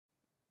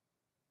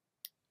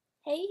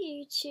Hey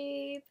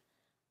YouTube!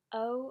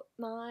 Oh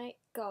my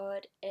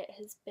god, it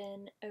has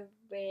been a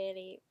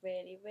really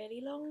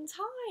long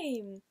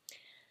time.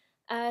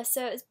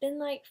 So it's been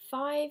like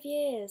 5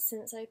 years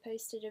since I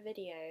posted a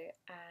video,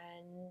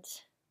 and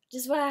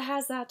just where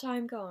has that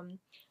time gone?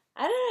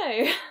 I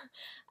don't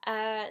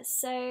know.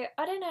 So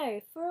I don't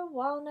know, for a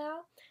while now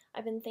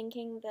I've been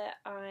thinking that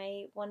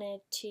I wanted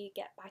to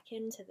get back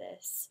into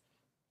this.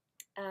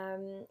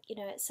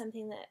 It's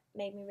something that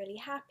made me really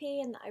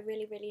happy and that I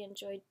really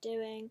enjoyed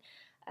doing.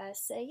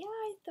 So yeah,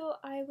 I thought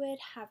I would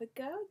have a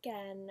go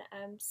again,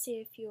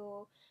 see if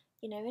you're,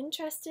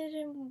 interested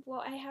in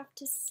what I have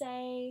to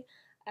say,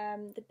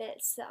 the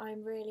bits that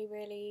I'm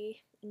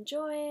really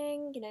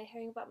enjoying,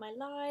 hearing about my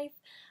life.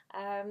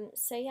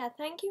 So yeah,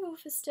 thank you all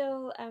for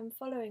still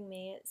following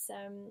me.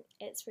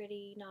 It's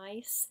really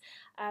nice.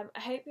 I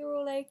hope you're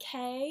all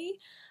okay.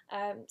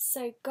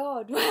 So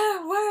God,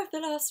 where have the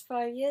last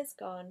 5 years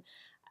gone?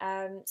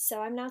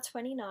 So I'm now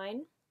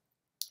 29,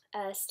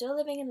 still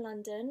living in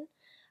London.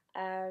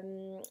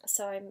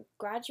 So I'm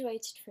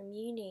graduated from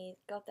uni.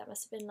 God, that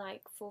must have been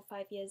like 4 or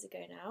 5 years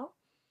ago now.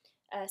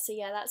 So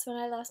yeah, that's when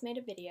I last made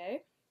a video.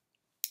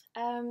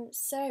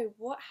 So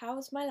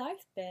how's my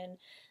life been?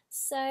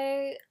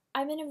 So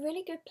I'm in a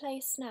really good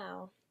place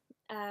now.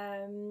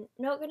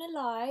 Not gonna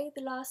lie,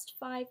 the last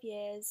 5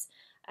 years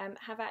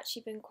have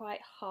actually been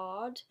quite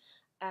hard.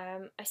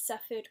 I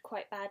suffered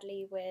quite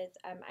badly with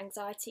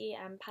anxiety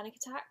and panic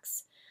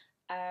attacks.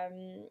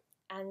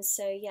 And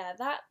so yeah,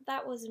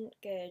 that wasn't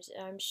good.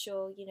 I'm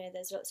sure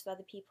there's lots of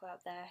other people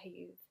out there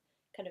who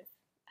kind of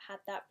had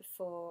that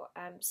before.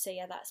 So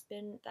yeah,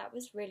 that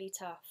was really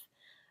tough.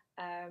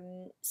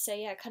 So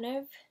yeah, kind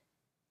of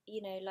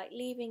like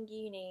leaving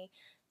uni,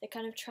 the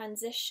kind of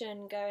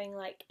transition going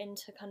like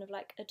into kind of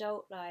like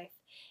adult life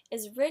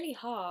is really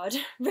hard,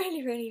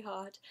 really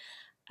hard.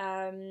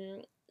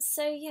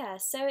 So yeah,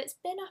 so it's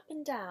been up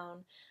and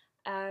down.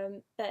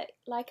 But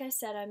like I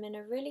said, I'm in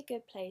a really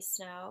good place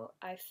now.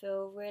 I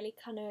feel really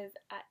kind of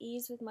at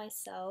ease with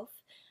myself.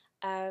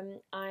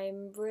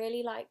 I'm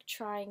really like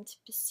trying to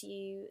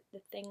pursue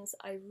the things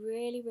I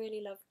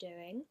really love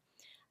doing.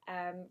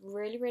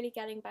 Really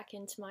getting back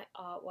into my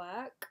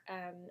artwork.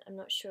 I'm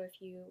not sure if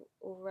you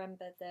all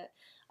remember that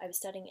I was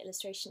studying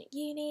illustration at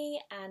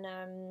uni,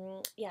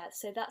 and yeah,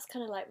 so that's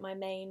kind of like my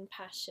main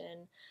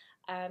passion.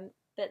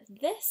 But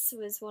this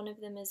was one of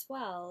them as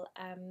well.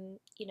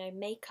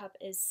 Makeup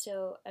is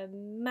still a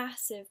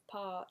massive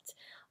part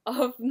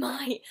of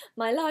my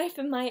life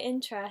and my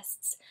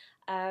interests.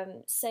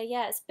 So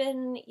yeah, it's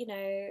been,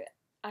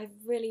 I've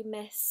really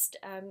missed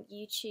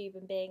YouTube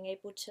and being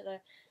able to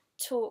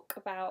talk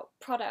about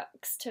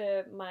products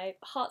to my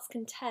heart's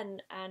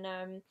content,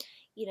 and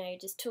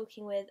just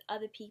talking with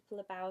other people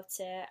about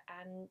it,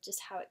 and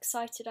just how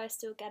excited I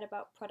still get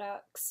about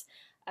products,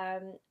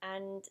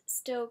 and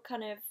still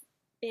kind of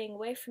being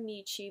away from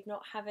YouTube,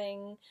 not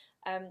having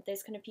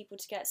those kind of people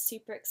to get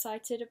super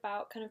excited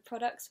about kind of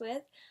products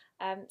with.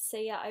 So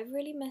yeah, I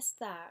really missed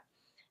that.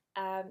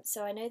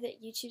 So I know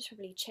that YouTube's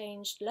probably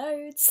changed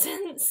loads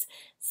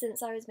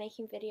since I was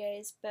making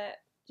videos,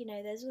 but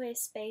there's always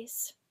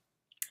space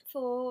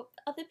for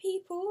other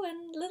people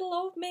and little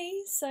old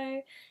me.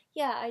 So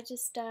yeah, I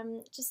just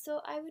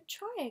thought I would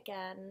try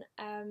again,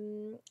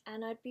 and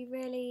I'd be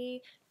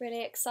really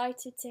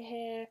excited to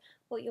hear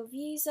what your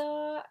views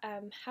are,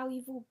 how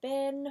you've all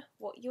been,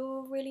 what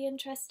you're really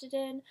interested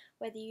in,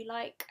 whether you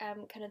like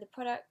kind of the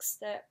products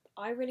that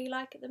I really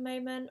like at the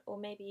moment, or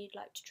maybe you'd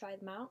like to try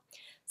them out.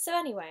 So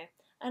anyway,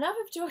 enough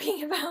of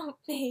talking about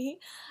me.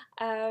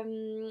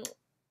 Um,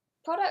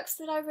 Products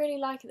that I really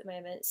like at the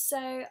moment.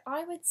 So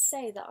I would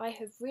say that I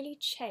have really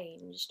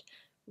changed,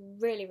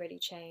 really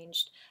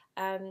changed.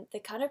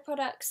 The kind of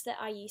products that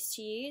I used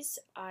to use,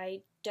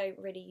 I don't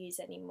really use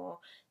anymore.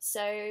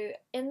 So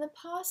in the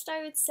past,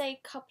 I would say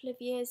a couple of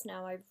years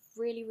now, I've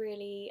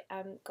really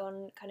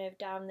gone kind of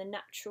down the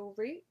natural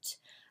route.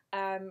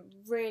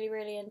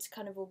 Really into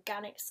kind of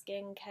organic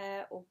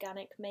skincare,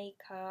 organic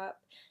makeup,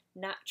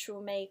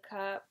 natural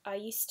makeup. I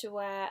used to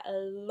wear a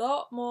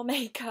lot more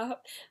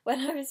makeup when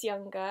I was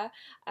younger.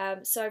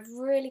 So I've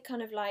really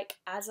kind of like,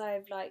 as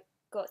I've like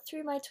got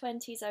through my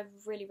 20s, I've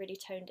really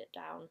toned it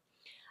down.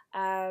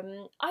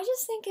 I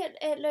just think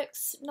it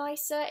looks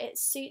nicer, it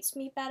suits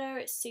me better,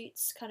 it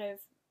suits kind of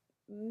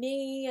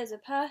me as a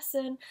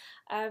person.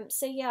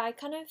 So yeah, I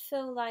kind of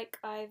feel like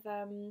I've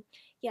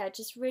yeah,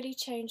 just really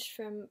changed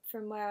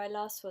from where I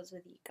last was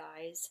with you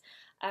guys.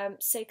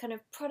 So kind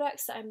of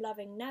products that I'm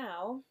loving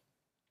now,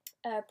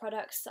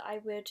 products that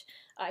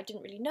I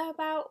didn't really know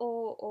about,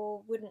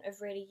 or wouldn't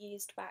have really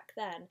used back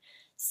then.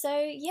 So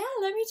yeah,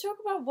 let me talk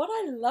about what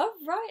I love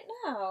right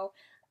now.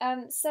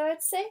 So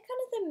I'd say kind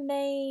of the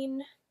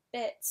main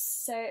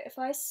bits. So if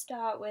I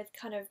start with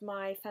kind of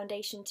my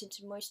foundation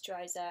tinted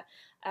moisturiser,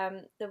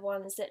 the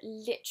ones that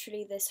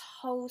literally this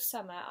whole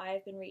summer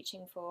I've been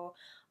reaching for,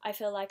 I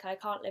feel like I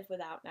can't live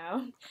without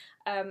now.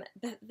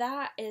 But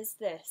that is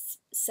this.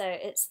 So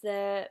it's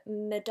the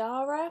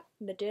Madeira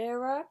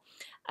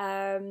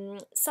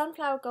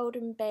Sunflower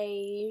Golden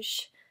Beige.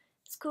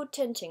 It's called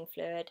tinting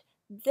fluid.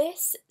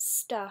 This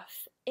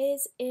stuff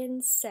is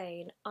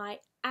insane. I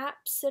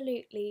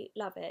absolutely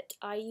love it.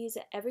 I use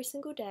it every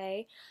single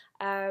day.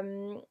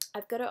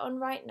 I've got it on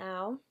right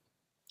now.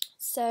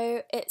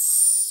 So it's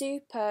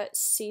super,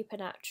 super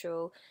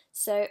natural.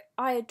 So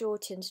I adore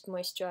tinted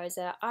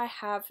moisturiser. I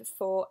have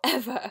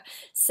forever.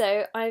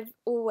 So I've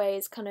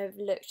always kind of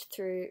looked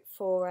through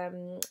for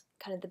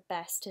kind of the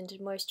best tinted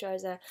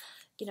moisturiser.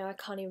 You know, I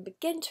can't even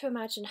begin to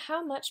imagine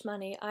how much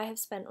money I have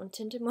spent on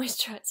tinted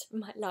moisturiser in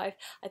my life.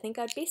 I think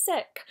I'd be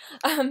sick.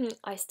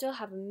 I still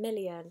have a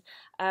million,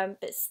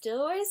 but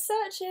still always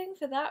searching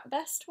for that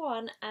best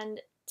one.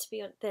 And to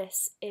be honest,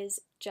 this is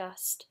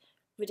just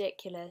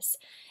ridiculous.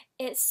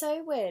 It's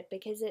so weird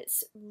because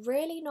it's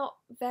really not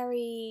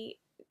very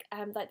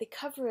like the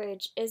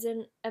coverage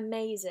isn't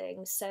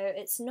amazing, so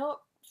it's not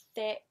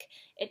thick,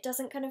 it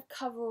doesn't kind of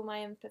cover all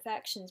my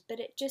imperfections, but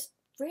it just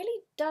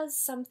really does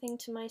something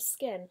to my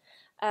skin.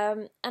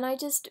 And I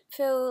just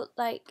feel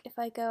like if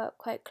I go up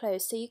quite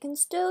close, so you can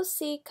still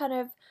see kind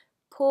of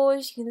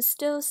pores, you can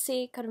still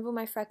see kind of all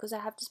my freckles. I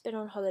have just been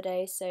on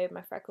holiday, so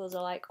my freckles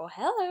are like, oh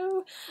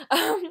hello.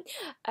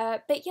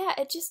 But yeah,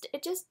 it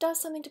just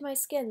does something to my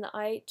skin that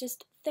I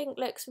just think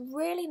looks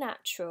really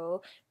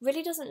natural,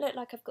 really doesn't look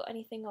like I've got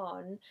anything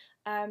on,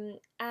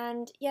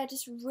 and yeah,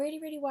 just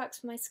really works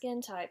for my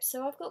skin type.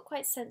 So I've got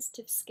quite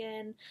sensitive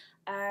skin,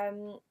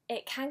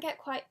 it can get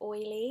quite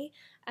oily,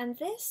 and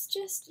this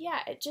just,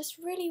 yeah, it just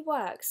really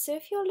works. So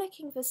if you're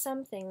looking for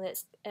something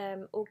that's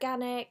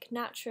organic,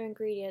 natural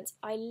ingredients,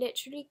 I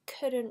literally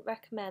couldn't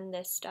recommend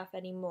this stuff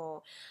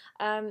anymore.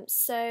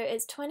 So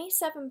it's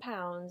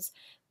 £27,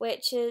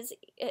 which is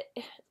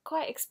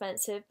quite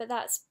expensive, but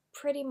that's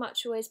pretty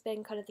much always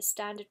been kind of the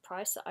standard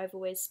price that I've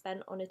always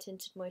spent on a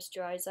tinted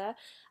moisturiser.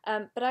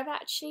 But I've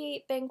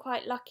actually been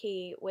quite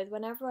lucky with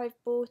whenever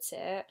I've bought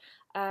it,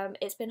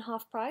 it's been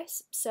half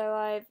price. So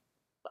I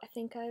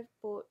think I've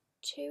bought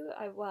two.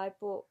 I've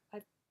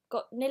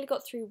nearly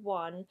got through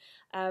one,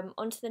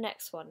 onto the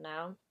next one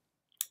now.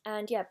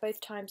 And yeah,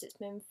 both times it's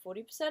been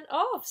 40%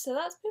 off, so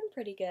that's been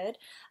pretty good.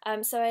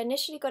 So I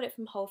initially got it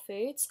from Whole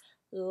Foods.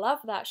 Love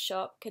that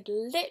shop, could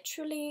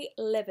literally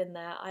live in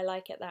there, I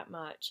like it that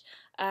much.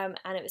 And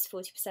it was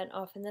 40%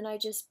 off, and then I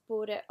just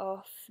bought it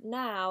off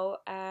now,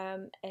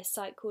 a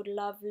site called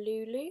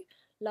Lula.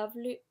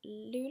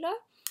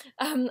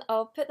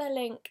 I'll put their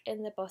link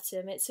in the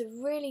bottom. It's a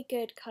really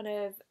good kind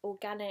of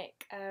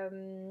organic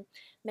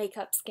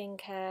makeup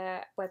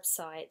skincare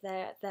website.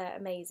 They're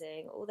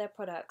amazing. All their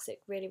products look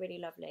really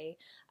lovely.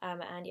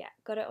 And yeah,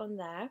 got it on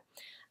there.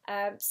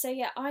 So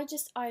yeah, I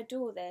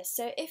adore this.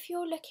 So if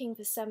you're looking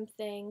for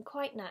something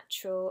quite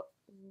natural,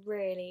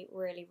 really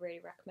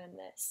recommend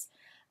this.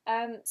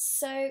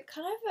 So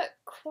kind of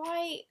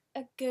quite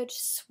a good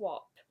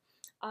swap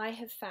I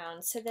have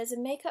found. So there's a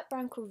makeup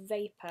brand called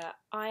VAPOUR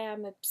I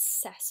am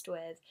obsessed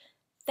with.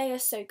 They are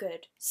so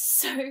good.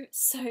 So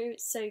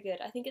good.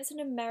 I think it's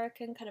an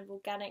American kind of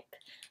organic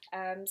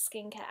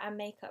skincare and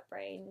makeup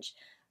range.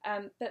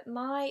 But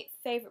my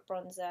favourite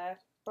bronzer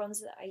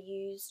that I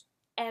use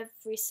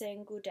every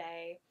single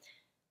day,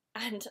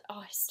 and oh,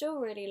 I still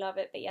really love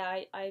it, but yeah,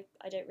 I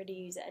don't really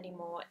use it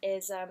anymore,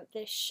 is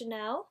this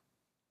Chanel,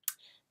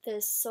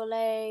 the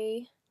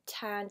Soleil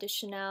Tan de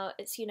Chanel.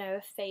 It's, you know,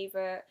 a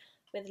favourite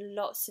with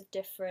lots of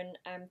different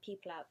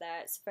people out there.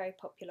 It's a very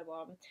popular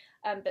one.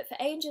 But for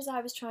ages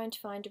I was trying to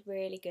find a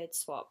really good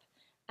swap,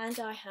 and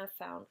I have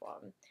found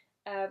one.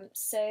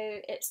 So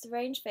it's the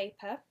range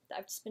Vapour that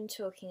I've just been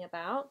talking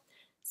about.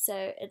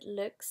 So it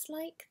looks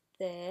like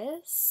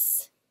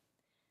this,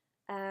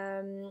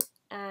 and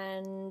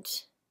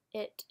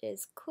it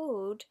is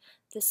called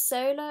the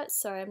Solar,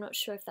 sorry I'm not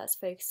sure if that's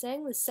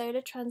focusing, the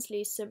Solar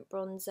Translucent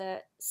Bronzer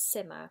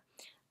Simmer,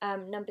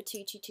 number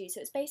 222.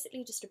 So it's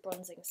basically just a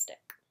bronzing stick.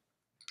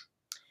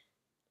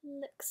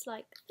 Looks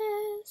like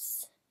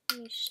this.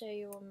 Let me show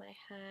you on my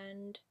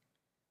hand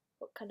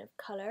what kind of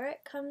colour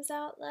it comes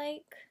out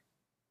like.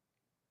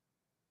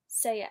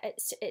 So yeah,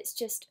 it's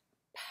just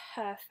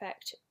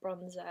perfect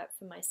bronzer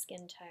for my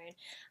skin tone,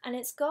 and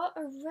it's got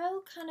a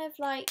real kind of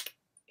like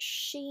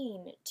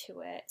sheen to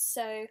it,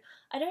 so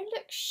I don't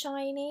look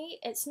shiny,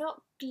 it's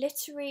not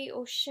glittery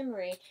or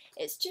shimmery,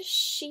 it's just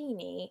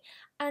sheeny.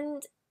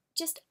 And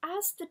just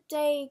as the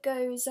day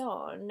goes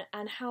on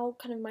and how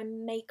kind of my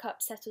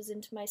makeup settles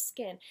into my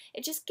skin,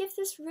 it just gives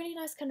this really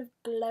nice kind of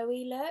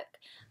glowy look.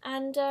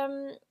 And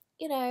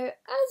you know,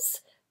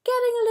 as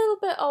getting a little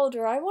bit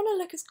older, I want to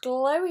look as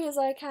glowy as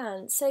I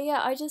can. So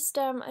yeah, I just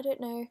I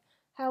don't know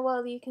how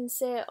well you can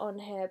see it on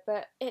here,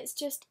 but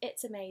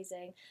it's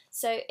amazing.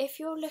 So if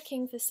you're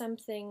looking for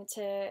something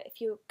to,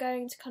 if you're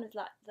going to kind of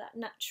like that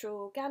natural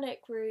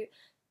organic route,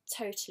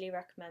 totally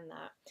recommend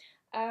that.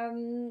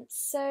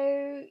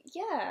 So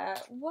yeah,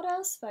 what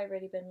else have I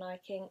really been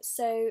liking?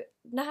 So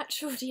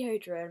natural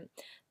deodorant.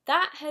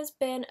 That has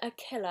been a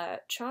killer,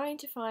 trying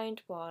to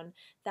find one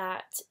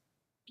that,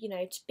 you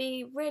know, to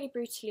be really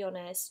brutally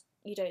honest,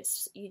 you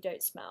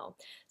don't smell.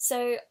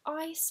 So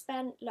I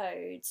spent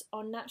loads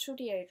on natural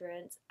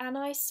deodorants and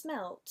I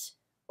smelt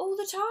all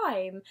the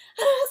time, and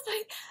I was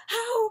like,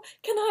 how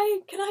can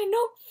I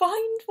not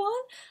find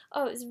one?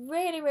 Oh, it's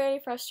really, really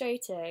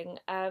frustrating,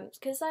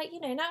 because like, you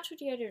know, natural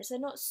deodorants, they're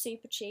not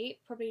super cheap,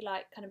 probably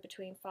like kind of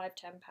between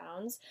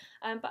 £5–10,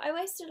 but I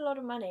wasted a lot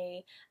of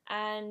money,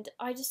 and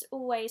I just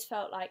always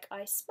felt like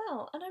I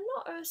smell, and I'm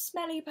not a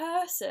smelly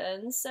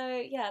person, so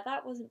yeah,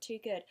 that wasn't too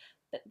good.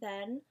 But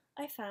then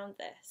I found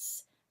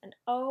this, and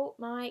oh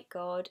my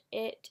god,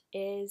 it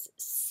is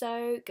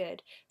so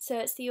good. So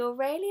it's the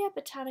Aurelia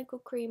Botanical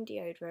Cream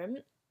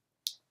Deodorant,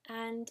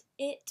 and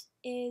it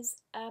is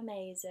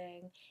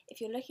amazing. If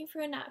you're looking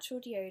for a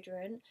natural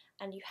deodorant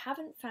and you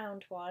haven't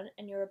found one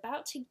and you're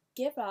about to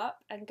give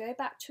up and go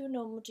back to a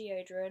normal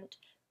deodorant,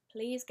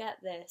 please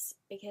get this,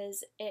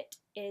 because it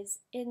is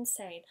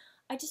insane.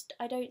 I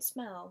don't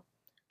smell.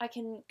 I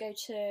can go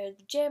to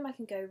the gym, I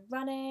can go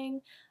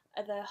running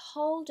the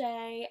whole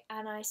day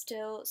and I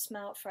still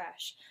smell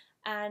fresh.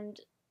 And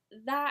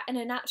that in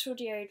a natural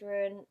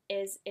deodorant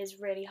is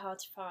really hard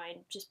to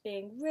find, just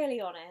being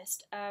really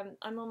honest.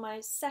 I'm on my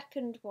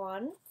second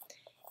one.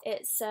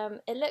 It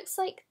looks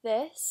like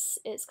this.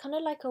 It's kind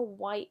of like a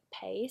white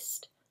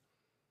paste.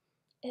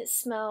 It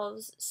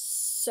smells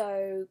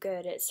so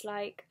good. It's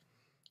like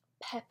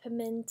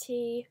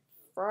pepperminty,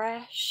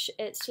 fresh.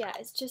 It's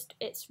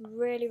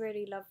really,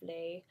 really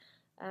lovely.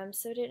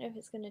 So I don't know if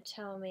it's going to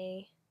tell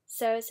me.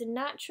 So it's a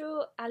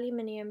natural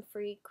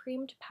aluminium-free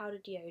cream to powder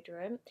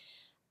deodorant.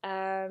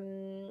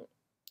 And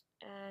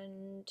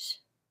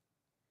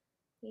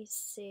you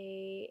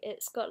see,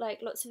 it's got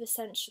like lots of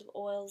essential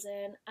oils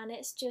in, and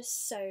it's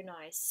just so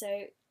nice.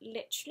 So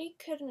literally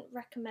couldn't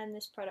recommend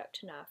this product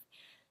enough.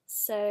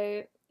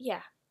 So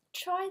yeah,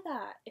 try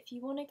that if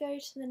you want to go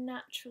to the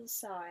natural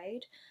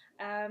side.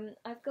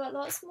 I've got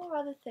lots more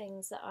other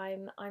things that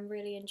I'm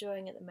really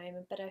enjoying at the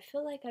moment, but I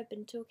feel like I've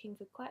been talking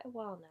for quite a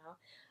while now.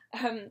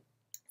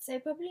 So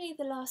probably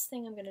the last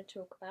thing I'm going to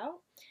talk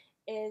about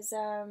is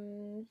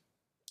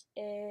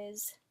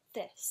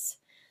this.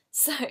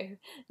 So,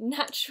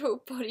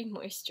 natural body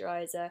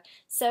moisturiser.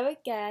 So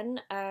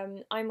again,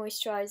 I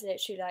moisturise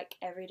literally like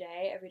every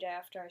day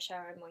after I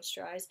shower I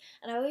moisturise,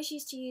 and I always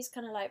used to use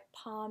kind of like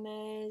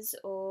Palmer's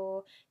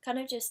or kind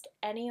of just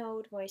any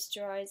old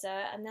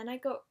moisturiser, and then I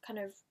got kind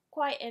of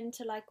quite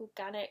into like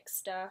organic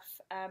stuff,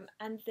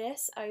 and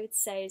this I would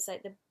say is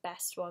like the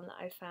best one that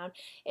I've found.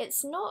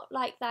 It's not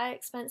like that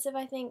expensive,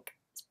 I think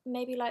it's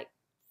maybe like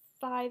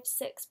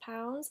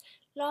 £5–6,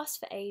 lasts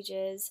for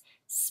ages,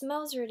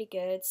 smells really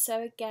good.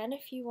 So again,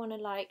 if you want to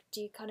like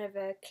do kind of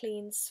a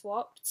clean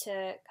swap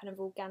to kind of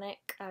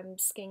organic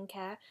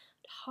skincare,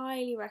 I'd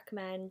highly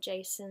recommend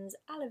Jason's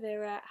Aloe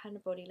Vera hand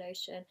and body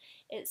lotion.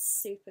 It's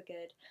super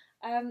good.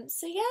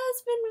 So yeah,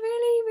 it's been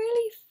really,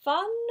 really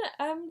fun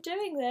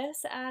doing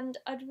this, and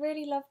I'd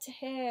really love to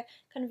hear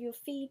kind of your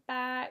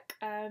feedback.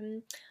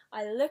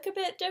 I look a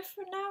bit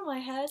different now, my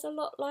hair's a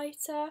lot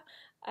lighter.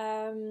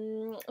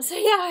 So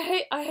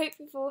yeah, I hope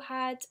you've all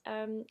had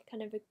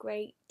kind of a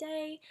great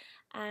day,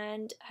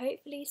 and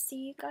hopefully see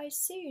you guys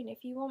soon.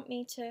 If you want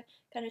me to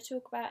kind of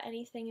talk about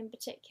anything in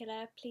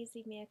particular, please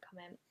leave me a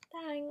comment.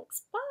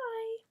 Thanks, bye!